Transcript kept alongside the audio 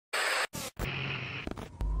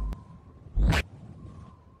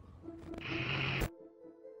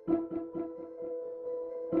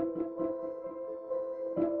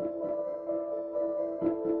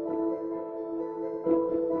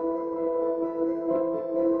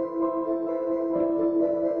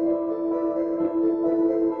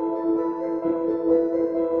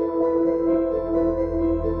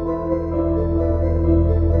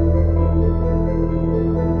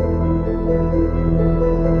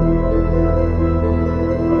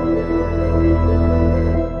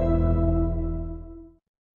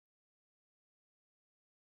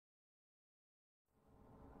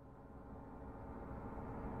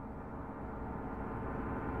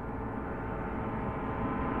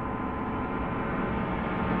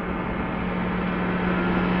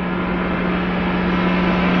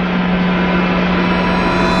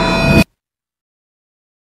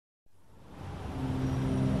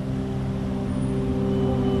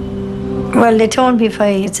Well, they told me if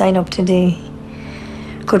I had signed up to the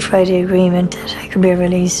Good Friday Agreement that I could be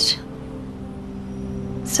released.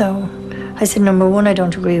 So I said, number one, I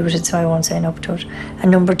don't agree with it, so I won't sign up to it. And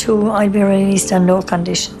number two, I'll be released on no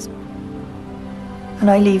conditions. When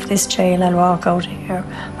I leave this jail, I'll walk out of here.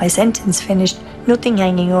 My sentence finished, nothing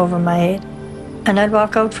hanging over my head. And I'll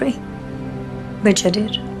walk out free, which I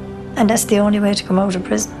did. And that's the only way to come out of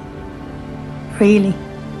prison, really.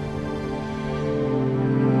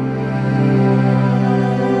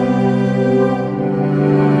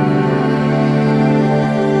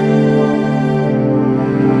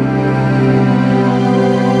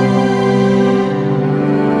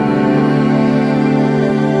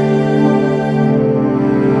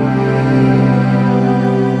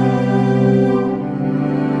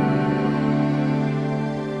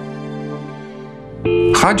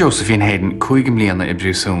 Cha Josephine Hayden cuaigim líana I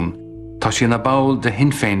Brúsún. Tá sí na bail de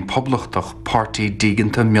hin féin poblachtach pártaí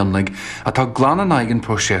díganta mionlaigh atá glanán aigen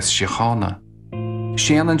prósés sí chána.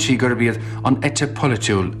 Séanan sí gur bíad an ite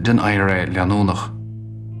politiúil den IRA leanúnach.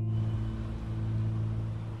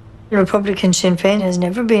 Republican Sinn Féin has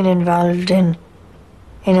never been involved in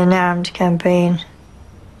an armed campaign.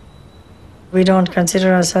 We don't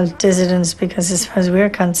consider ourselves dissidents because as far as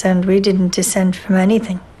we're concerned, we didn't dissent from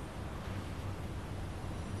anything.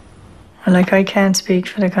 Like, I can't speak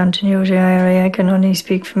for the continuity IRA, I can only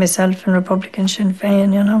speak for myself and Republican Sinn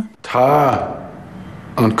Féin, you know. Tá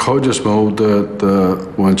an cóideas mó de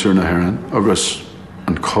Windsor na Héireann, agus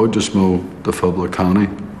an cóideas mó de Phobal County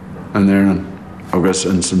an Éireann, agus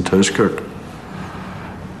in St. Tuiskirk.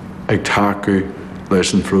 Ag tacu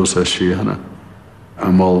leis an phrósés síochanna.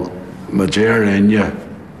 Amal ma déir aine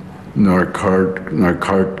nar cart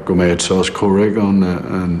go méid sás córaigh an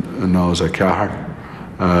nós a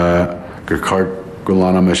ceathair. Gur cart go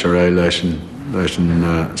lána meis a ré leis an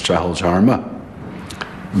strahal charma.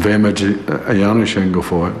 Bhé meid a dhéanamh sin go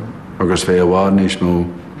fóir, agus bhé a bhád níos mó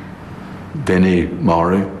daoine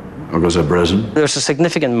Māori agus a Britain. There's a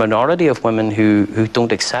significant minority of women who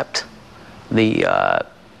don't accept the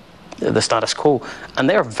status quo, and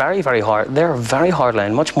they're very, very hard. They're very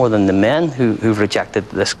hardline, much more than the men who've rejected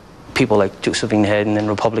this. People like Josephine Hayden and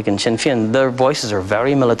Republican Sinn Féin, their voices are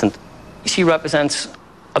very militant. She represents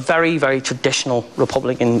a very, very traditional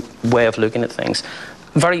Republican way of looking at things.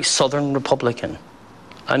 Very Southern Republican.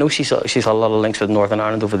 I know she's had a lot of links with Northern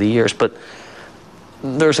Ireland over the years, but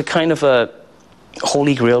there's a kind of a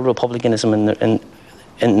holy grail republicanism in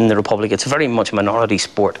the Republic. It's very much a minority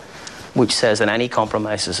sport, which says that any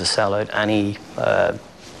compromise is a sellout, any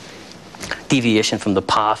deviation from the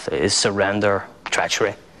path is surrender,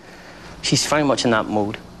 treachery. She's very much in that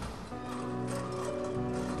mode.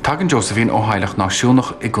 Tagan Josephine ó Hailech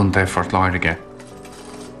náisiúnach I gunda fortláirige.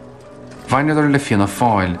 Bhaineidir le fianna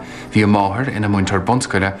fáil, bhí a máthair ina muintear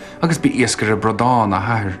bonscoile agus bí iascair a bradán a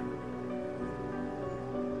thathir.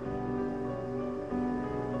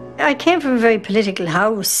 I came from a very political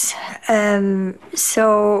house,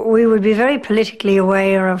 so we would be very politically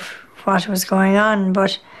aware of what was going on,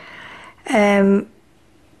 but I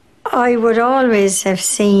would always have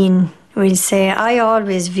seen, I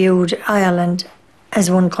always viewed Ireland as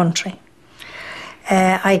one country.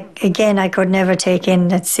 I could never take in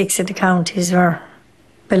that 6 of the counties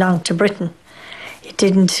belonged to Britain.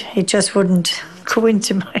 It just wouldn't go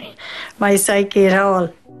into my psyche at all.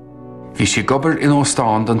 Bhí sé gobar in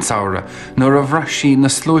óstán don saoire nuair a bhreath sí na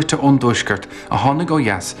slúite ón dúisceart a tháinig ó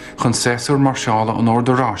dheas chun séasúr marseála an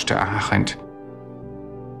ordaráiste a thachaint.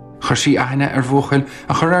 Chuir sí aithne ar bhuachail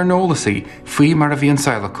a chur ar nólasaí faoi mar a bhí an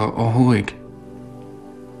saoileacha ó thuaig.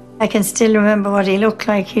 I can still remember what he looked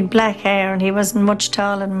like. He had black hair and he wasn't much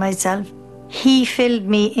taller than myself. He filled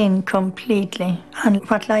me in completely on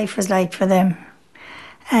what life was like for them.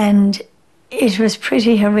 And it was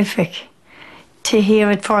pretty horrific to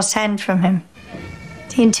hear it firsthand from him.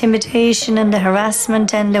 The intimidation and the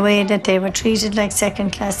harassment and the way that they were treated like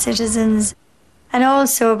second-class citizens. And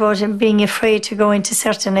also about him being afraid to go into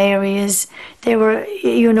certain areas. They were,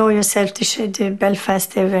 you know yourself, the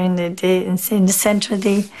Belfast, they were in the centre of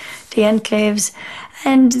the enclaves,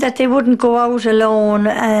 and that they wouldn't go out alone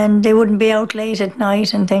and they wouldn't be out late at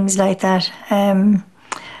night and things like that. And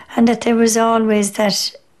that there was always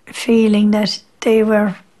that feeling that they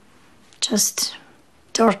were just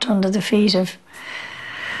dirt under the feet of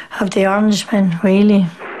the Orangemen, really.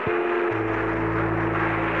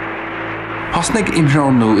 Hasnig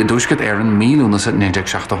imhránú I dúiscead ar an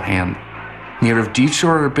 1961. Ní raibh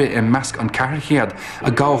díseoir ar bith I measc an ceathair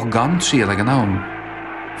a gách gan tríal ag an am.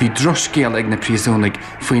 Bhí droscéal ag na príosúnach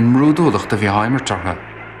faoin mrúdúlacht a bhí haimartartha.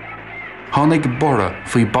 Tháinig bora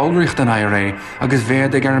faoi ballríocht an IRA agus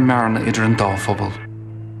bhéad ag ar an mearna idir an dá phobal.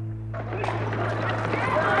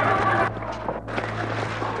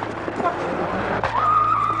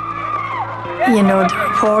 You know, the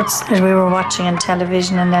reports that we were watching on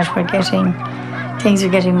television and that things were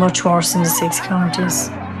getting much worse in the 6 counties.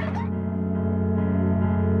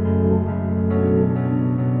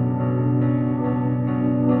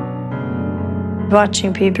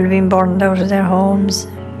 Watching people being burned out of their homes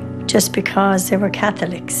just because they were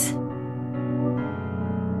Catholics.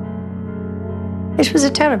 It was a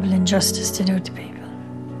terrible injustice to do to people.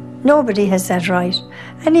 Nobody has that right,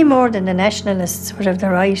 any more than the nationalists would have the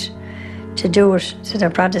right to do it to their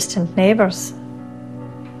Protestant neighbours.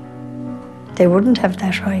 They wouldn't have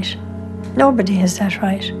that right. Nobody has that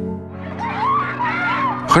right.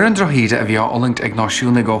 Chuir drohíide a bhí olingt ag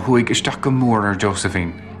náisiúna go thuaig isteach go mór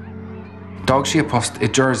Josephine. Dag sí post I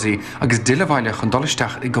Jersey agus dilahhaile chun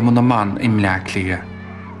dolisteach I go na man I mleach lia.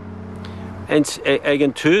 Ag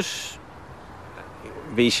an tús,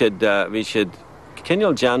 we should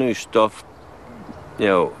Kenil Janu stuff, you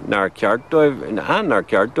know, nar ceartdóibh, and nar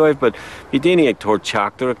ceartdóibh, but we daine ag tor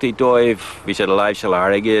teachtarachtaí dóibh, we should alive shall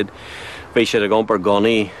arigid, we should ag ompar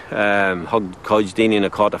gunny, hug codge daine in a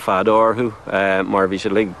caught a fadorhu, mar we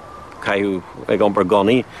should like caiú ag ompar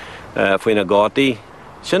gunny, faoin a gati,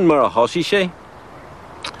 sin mar a hosi sé.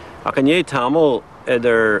 Ach an é tamil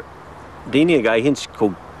idir daine ag aithins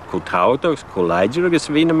co táhachtach, co leidir agus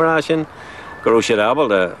bhína mar sin, go raibh siad abal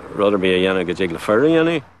de rud be a dhéanamh go dtí le feirre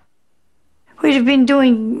dhéanamh. We'd have been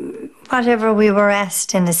doing whatever we were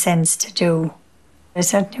asked, in a sense, to do. I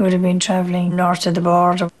certainly would have been travelling north of the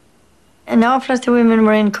border. An awful lot of the women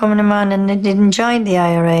were in Cumann and they didn't join the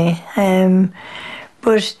IRA,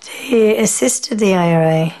 but they assisted the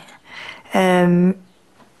IRA.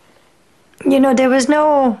 You know, there was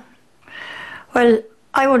no... Well,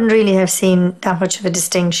 I wouldn't really have seen that much of a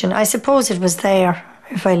distinction. I suppose it was there,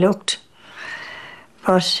 if I looked.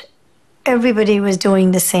 But everybody was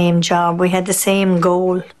doing the same job. We had the same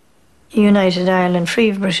goal. United Ireland, free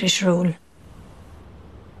of British rule.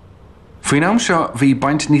 Faoin am seo bhí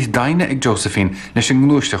baint níos daine ag Josephine leis an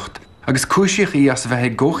ghnúisteacht agus cúiseach í as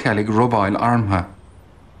bheith ggóchealaigh robáil armtha.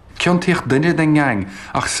 Ciontaíocht duine den ngeang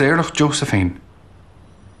ach saoirleach Josephine.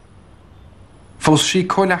 Fós sí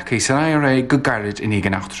cóileachí san IRA go garid in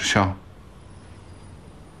igen achtar seo.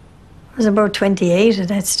 I was about 28 at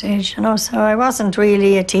that stage, you know, so I wasn't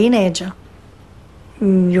really a teenager.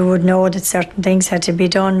 You would know that certain things had to be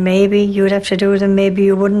done. Maybe you would have to do them, maybe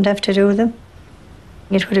you wouldn't have to do them.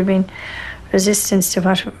 It would have been resistance to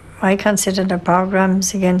what I considered the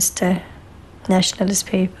programmes against the nationalist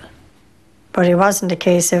people. But it wasn't a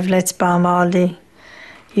case of let's bomb all the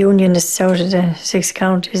unionists out of the 6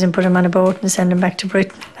 counties and put them on a boat and send them back to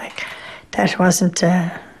Britain. Like, that wasn't,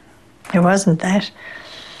 it wasn't that.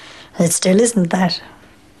 It still isn't that.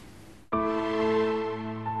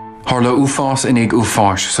 Tharla uafás inig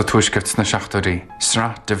uafás sa tuaisceart na seachtarí,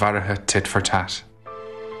 sra de bharathe tit for tat.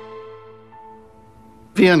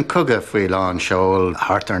 Bhí an cogad faoi lán seoil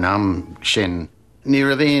thart ar nam sin. Ní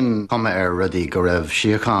ra bhíon cuma ar rudaí go raibh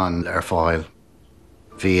síocháin ar fáil.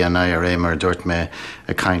 Bhí an IRA mar dúirt me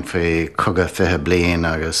a caint faoi cogad fithe bliain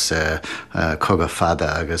agus cogad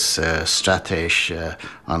fada agus stratéis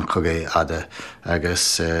an cogad ada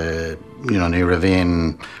agus ní ra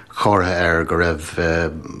bhíon chortha ar go raibh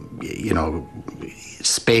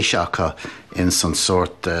spéisiacha in san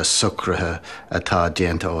sort sucrathe atá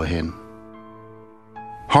déanta ó hin.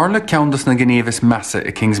 Tharla ceantas na gníomhas measa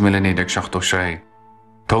I Kingsmill in 1976.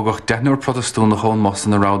 Tógach deithniúr protestún na chón mos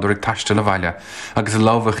na ráidir ag taiste le bhaile agus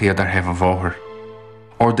lábhah iad ar heh an bhóthir.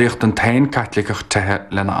 Ordíocht an tain catlicach tuthe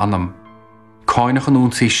lena anam. Cáinach an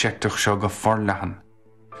únsaí seicteach seo go forlehan.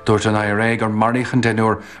 Dúirt an IRA gur maríoch an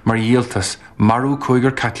denúr mar díaltas marú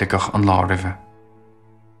cúigur catlicach an lárimhe.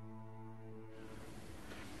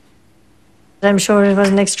 I'm sure it was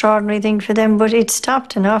an extraordinary thing for them, but it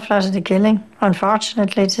stopped an awful lot of the killing.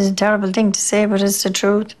 Unfortunately, it's a terrible thing to say, but it's the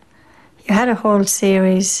truth. You had a whole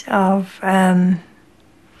series of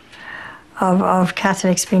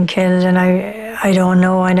Catholics being killed, and I don't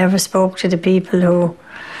know. I never spoke to the people who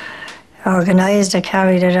organised or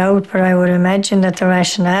carried it out, but I would imagine that the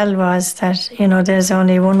rationale was that, there's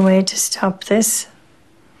only one way to stop this.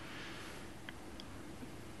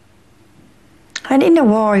 And in a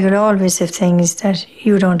war, you'll always have things that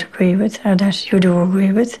you don't agree with or that you do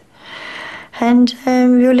agree with. And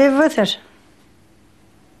you live with it.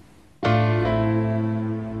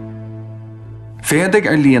 Féadig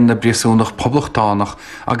ar líon na bríosúnach poblachtánaach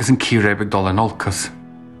agus an círéibh dul an olcas.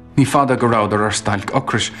 Ní fada go ráidir ar stailc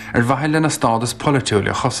ocrais ar bhaile na stádas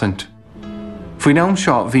politiúla chosint. Faoin am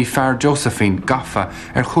seo bhí fearr Josephine gafa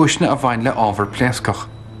ar chúisna a bhain le ábhar pléascach.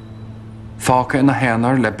 Fáca in na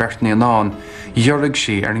héanaar le bertnaí an án, dhearg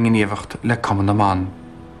sí ar an gníomhacht le Cumann na man.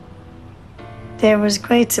 There was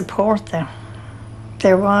great support there.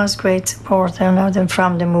 There was great support there now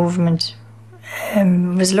from the movement.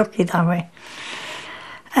 Was lucky that way.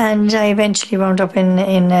 And I eventually wound up in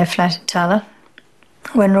a flat in Tala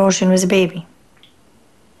when Roisin was a baby.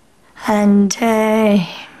 And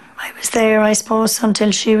I was there, I suppose,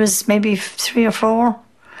 until she was maybe 3 or 4.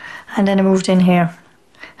 And then I moved in here.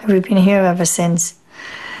 And we've been here ever since.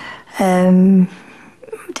 We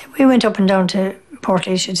went up and down to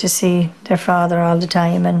Portlaoise to see their father all the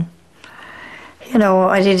time. And, you know,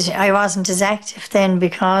 I wasn't as active then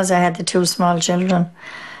because I had the 2 small children.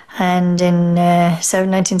 And in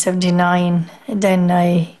 1979, then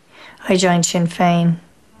I joined Sinn Féin.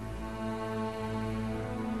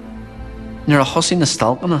 Nuair a thosaigh na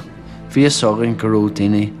stalcanna, bhí sógann go raibh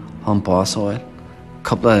daoine an básáil,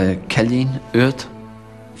 cúpla ceilín uait.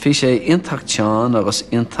 Bhí sé iontacht teán agus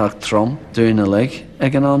iontacht trom dúna le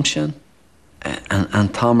ag an am sin. An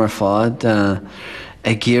tá mar fád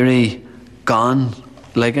ag géirí gan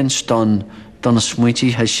leigans don na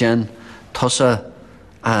smuotí ha sin tosa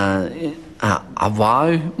a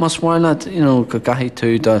bháú mas máirlead, you know, go gaithí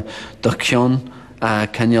tú do cion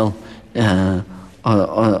ceneal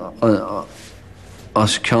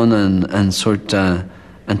as cion an sort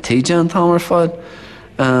an tíide an tá mar fád.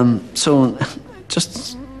 So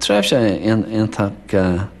just treibh sé iontacht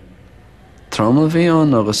trauma bhí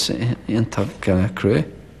an agus iontacht cruú.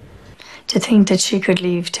 To think that she could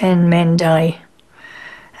leave 10 men die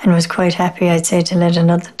and was quite happy, I'd say, to let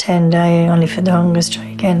another 10 die only for the hunger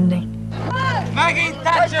strike ending. Maggie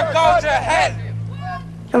Thatcher, go to hell!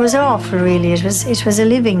 It was awful, really. It was a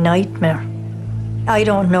living nightmare. I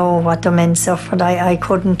don't know what the men suffered. I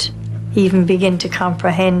couldn't even begin to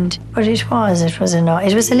comprehend. But it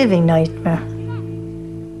was a living nightmare.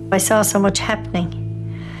 I saw so much happening.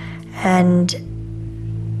 And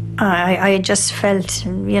I just felt,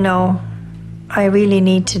 you know, I really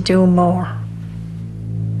need to do more.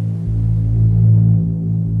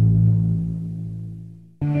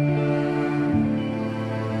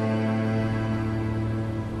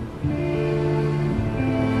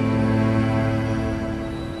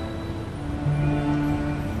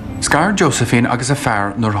 Scar Josephine agus a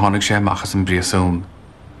fearr nuair tháinig sé amachchas an bríosún.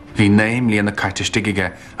 Bhí 9 mbliana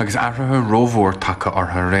caitisteige agus airthe rómhór taca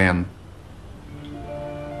ortha réan.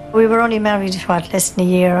 We were only married, what, less than a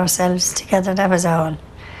year ourselves together, that was all.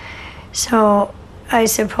 So I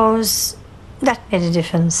suppose that made a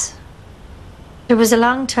difference. It was a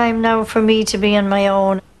long time now for me to be on my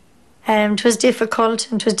own. It was difficult,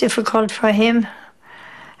 and it was difficult for him.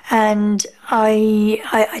 And I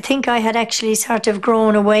think I had actually sort of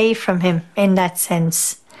grown away from him in that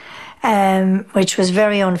sense, which was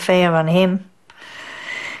very unfair on him,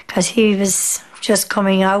 because he was just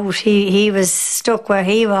coming out. He was stuck where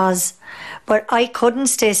he was, but I couldn't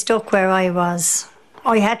stay stuck where I was.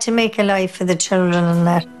 I had to make a life for the children and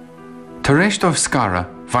that. Tar éis dóibh scara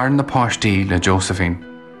bhar na páistí le Josephine.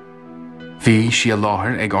 Bhí sí a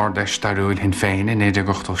láthair ag ardeis starúil hin féin in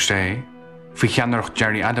 1986. Bhí cheannarcht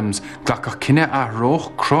Jerry Adams ghlacach cinenne a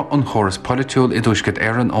róch cro an chóras politiúil I dúiscid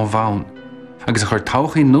éireann ó bhain, agus a chuir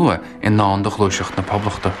todhchaí nua in náin do chlúiseacht na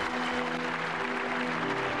poblachta.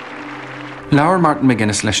 Leabhar Martin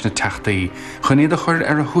McGuinness leis na teachtaí chun iad a chuir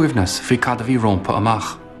ar a thuaimhneas faoi cad a bhí rompa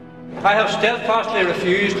amach. I have steadfastly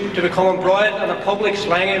refused to become embroiled in a public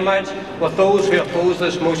slanging match with those who oppose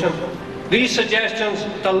this motion. These suggestions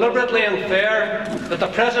deliberately infer that the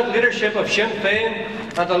present leadership of Sinn Féin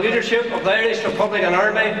and the leadership of the Irish Republican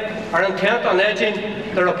Army are intent on edging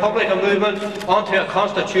the Republican movement onto a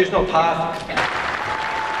constitutional path.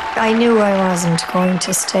 I knew I wasn't going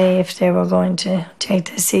to stay if they were going to take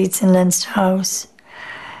the seats in Leinster House.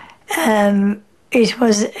 It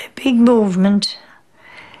was a big movement.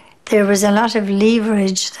 There was a lot of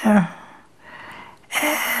leverage there.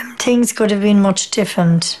 Things could have been much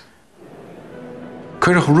different.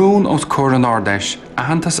 Cuirich rún os cór an ardeis a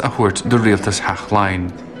hantas a thuirt do rialtas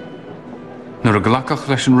heachláin. Nuair a glacach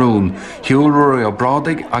leis an rún, hiúil ruair ó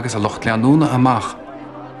brádaigh agus a locht leanúna amach.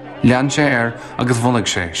 Lean sé agus bhunaigh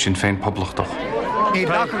sé Sinn Féin poblachtach. Ní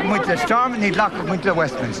lachach muid le Storm, ní lachach muid le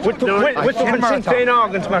Westminster. With the Sinn Féin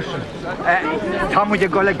organs, Marshal. Tá muid a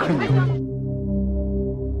go le cúne.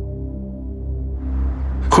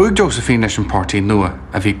 Chuig Josephine leis an pártaí nua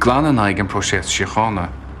a bhí glan an aig an próséas síochána.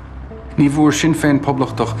 Ní bhuair Sinn Féin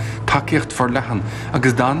poblachtach takeíocht for lehan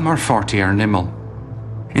agus dan mar fortaí ar nimmel.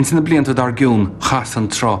 Insan na blianta dar giún chas an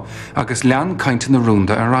tro agus lean cainte na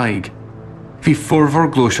rúnda ar aig. Bhí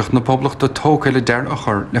furmhór glúiseach na poblachta tócaile deir a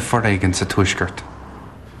chur le foréigean sa tuaisceart.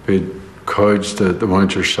 Bhí cóid de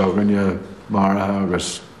bhaintear seogaine maratha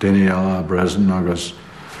agus daine eile bresan agus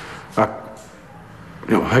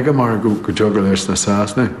heige mar go teagadh leis na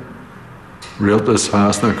Saasna. Realtas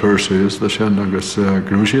hasna curses the shin agus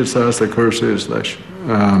grucius has the curses leis.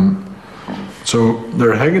 So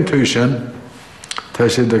they're hanging to shin.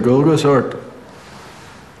 Tashi the Gulgas art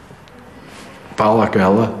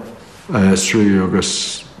Balakella Sri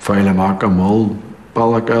agus Failamaka Mul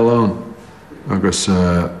Balakella agus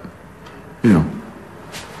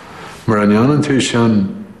Maranian to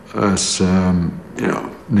shin as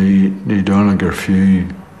ni donna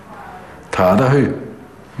gerfu Tadahu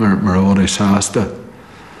Marodi Sasta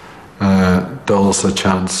dulls a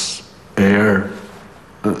chance air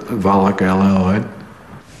Valakella.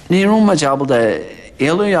 Ní rún ma jabal de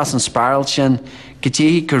éú as an spiral sin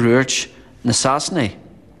gotí go ruirt na Sasna.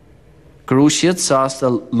 Gurú siad sásta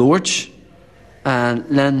Lorch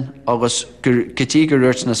len agus gotí go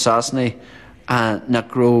ruirt na Sasna na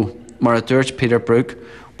gró mar a dúirt Peter Brook.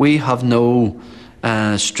 We have no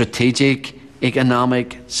strategic,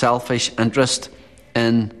 economic, selfish interest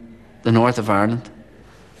in the north of Ireland.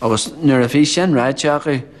 Agus nuair a bhí sin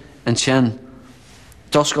ráiteacha an sin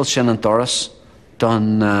doscail sin an doras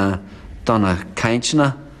don a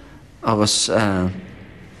caintena agus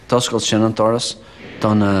doscail sin an doras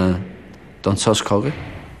don soscóga.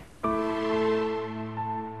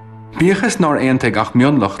 Bíochas nar aontaigh ach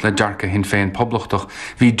mionlach le dearca hin féin poblachtach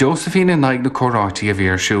bhí Josephine in naig na córátaí a bhí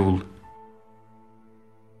ar siúl.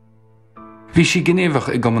 Bhí si gnéomhach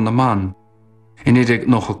I gcumann na man. In idir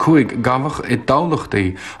noch a cuaig gabhach I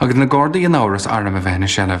dálachtaí agus na Gardaí an áras arm a bheith na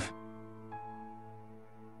seileamh.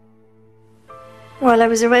 Well, I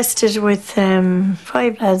was arrested with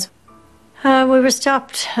 5 lads. We were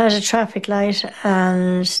stopped at a traffic light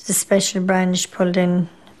and the special branch pulled in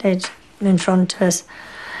front of us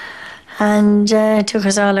and took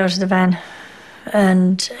us all out of the van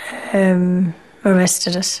and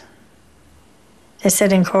arrested us. They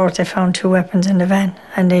said in court they found 2 weapons in the van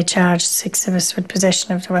and they charged 6 of us with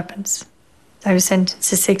possession of the weapons. I was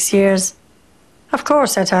sentenced to 6 years. Of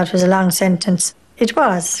course, I thought it was a long sentence. It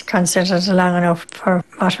was considered long enough for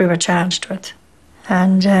what we were charged with.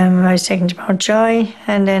 And I was taken to Mountjoy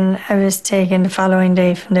and then I was taken the following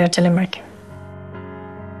day from there to Limerick.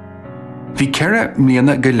 Bhí ceithre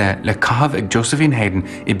mbliana go le cathbh ag Josephine Hayden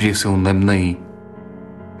I bríosún limnaí.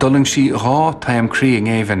 Dulling si rá taim críing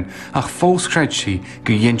éhan ach fós creid si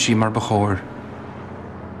go dhéon si mar bachóir.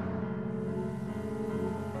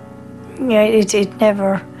 Yeah, it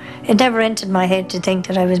never entered my head to think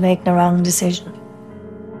that I was making a wrong decision.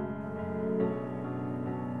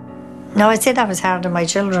 No, I'd say that was hard on my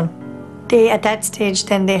children. At that stage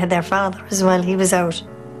then they had their father as well, he was out.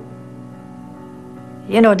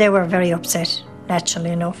 You know, they were very upset, naturally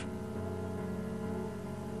enough.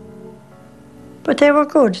 But they were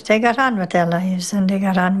good. They got on with their lives and they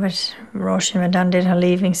got on with Roisin went on did her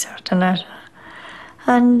leaving cert and that.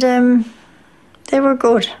 And they were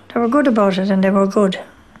good. They were good about it and they were good.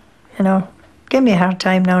 You know, give me a hard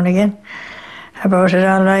time now and again about it,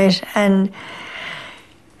 all right. And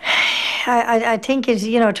I think it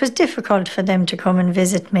was difficult for them to come and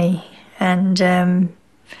visit me and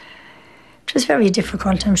it was very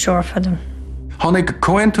difficult, I'm sure, for them. Honnig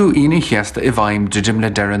coen tú ina cheasta I bhaim didim le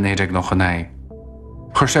deran éideag noch an é.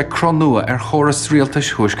 Chur sé cronua choras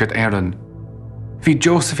rialtas thuaisceart éireann. Bhí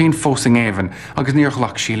Josephine fósing éhan agus níor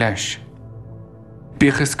ghlach sí leis.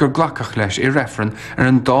 Bíochas gur ghlacach leis I referen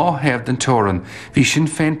an dá hebh den teoran, bhí sin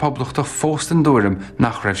féin poblachtach fós an dúrim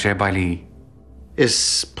nach raibh sé bailí.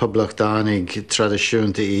 Is poblachtánig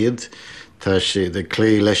tradiisiúnta iad, tá si de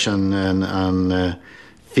clí leis an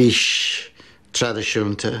fís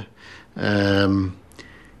tradiisiúnta.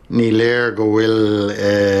 Ní léir go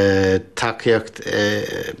bhfuil takeíocht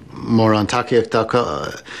mór an takeíocht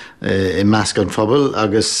I measc an phobal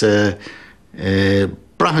agus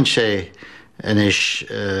brahan sé inis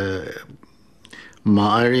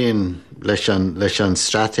má éiríonn leis an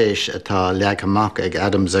stratéis atá leag amach ag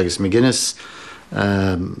Adams agus McGuinness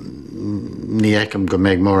ní éicem go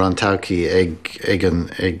mbeidh mór an tacaí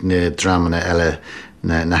ag na drámanna eile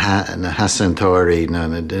na hasantóirí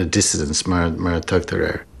na dissidents mar tugtar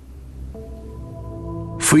air.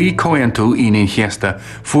 Faoi coen tú ina cheasta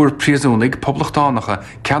fuair príosúnigh poblachtánacha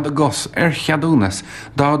cead agus cheadúnas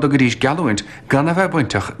dá do go dtís galúint gan a bheith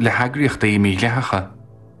buinteach le heagraíochta I mí leathacha.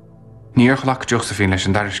 Níor ghlach Josephine leis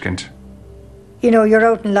an dariscint. You know, you're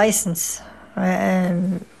out in licence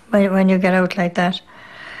when you get out like that.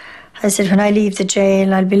 I said, when I leave the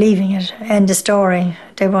jail, I'll be leaving it. End of story.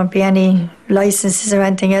 There won't be any licences or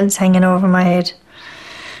anything else hanging over my head.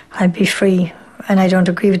 I'll be free. And I don't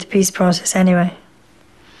agree with the peace process anyway.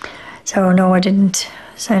 So, no, I didn't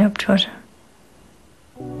sign up to it.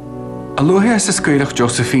 A luithe sa scaoileach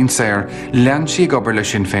Josephine Sayre lean si gobar le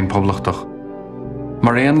sin féin poblachtach.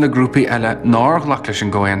 Mar réan le grúpaí eile nár lach leis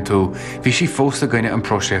an gáin tú, bhí sí fósta gaine an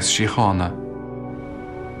próses sí chána.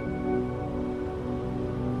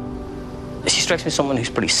 She strikes me as someone who's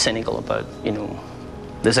pretty cynical about,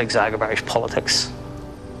 the zigzag of Irish politics.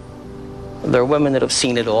 There are women that have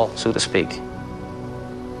seen it all, so to speak.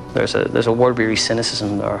 There's a word-weary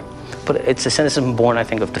cynicism there. But it's a cynicism born, I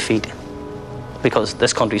think, of defeat, because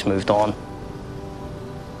this country's moved on.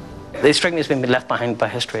 They strike me as being left behind by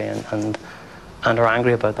history and are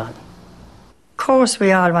angry about that. Of course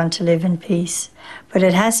we all want to live in peace, but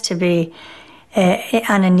it has to be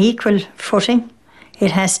on an equal footing.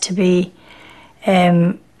 It has to be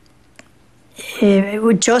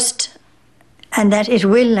just, and that it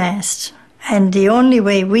will last. And the only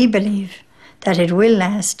way we believe that it will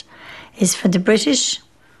last is for the British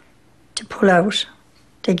to pull out.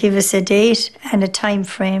 They give us a date and a time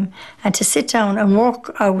frame, and to sit down and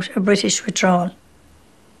work out a British withdrawal.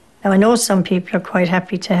 Now, I know some people are quite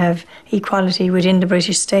happy to have equality within the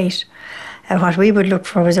British state. What we would look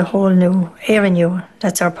for is a whole new era.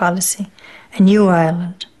 That's our policy. A new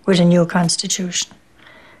Ireland with a new constitution,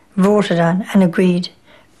 voted on and agreed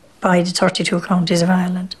by the 32 counties of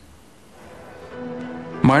Ireland.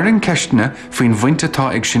 Mar an ceistne faoin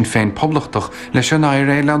bhaintetá ag sin féin poblachtach leis an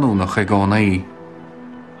IRA leanúnach ag gána í.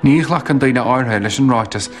 Ní ghlach an daoine áirthe leis an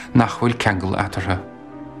ráitas nach bhfuil ceangal atartha.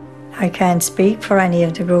 I can't speak for any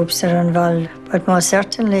of the groups that are involved, but most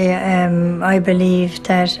certainly I believe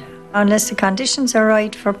that unless the conditions are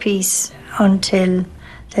right for peace, until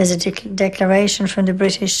there's a declaration from the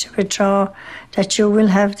British to withdraw, that you will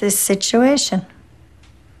have this situation.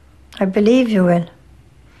 I believe you will.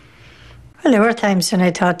 Well, there were times when I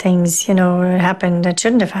thought things, happened that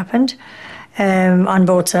shouldn't have happened on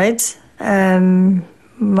both sides. I'm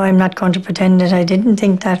not going to pretend that I didn't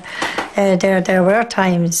think that. There were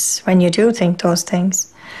times when you do think those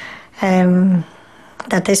things,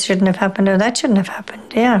 that this shouldn't have happened or that shouldn't have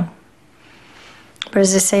happened, yeah. But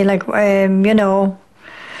as I say,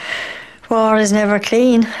 war is never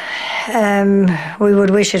clean. We would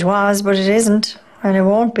wish it was, but it isn't, and it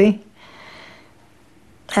won't be.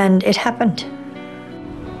 And it happened.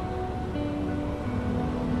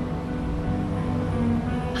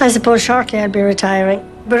 I suppose shortly I'll be retiring,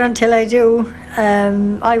 but until I do,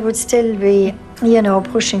 I would still be,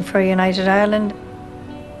 pushing for a United Ireland.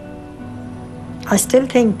 I still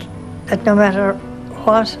think that no matter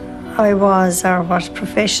what I was or what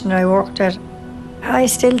profession I worked at, I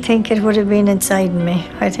still think it would have been inside me.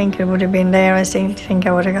 I think it would have been there. I still think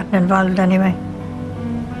I would have gotten involved anyway.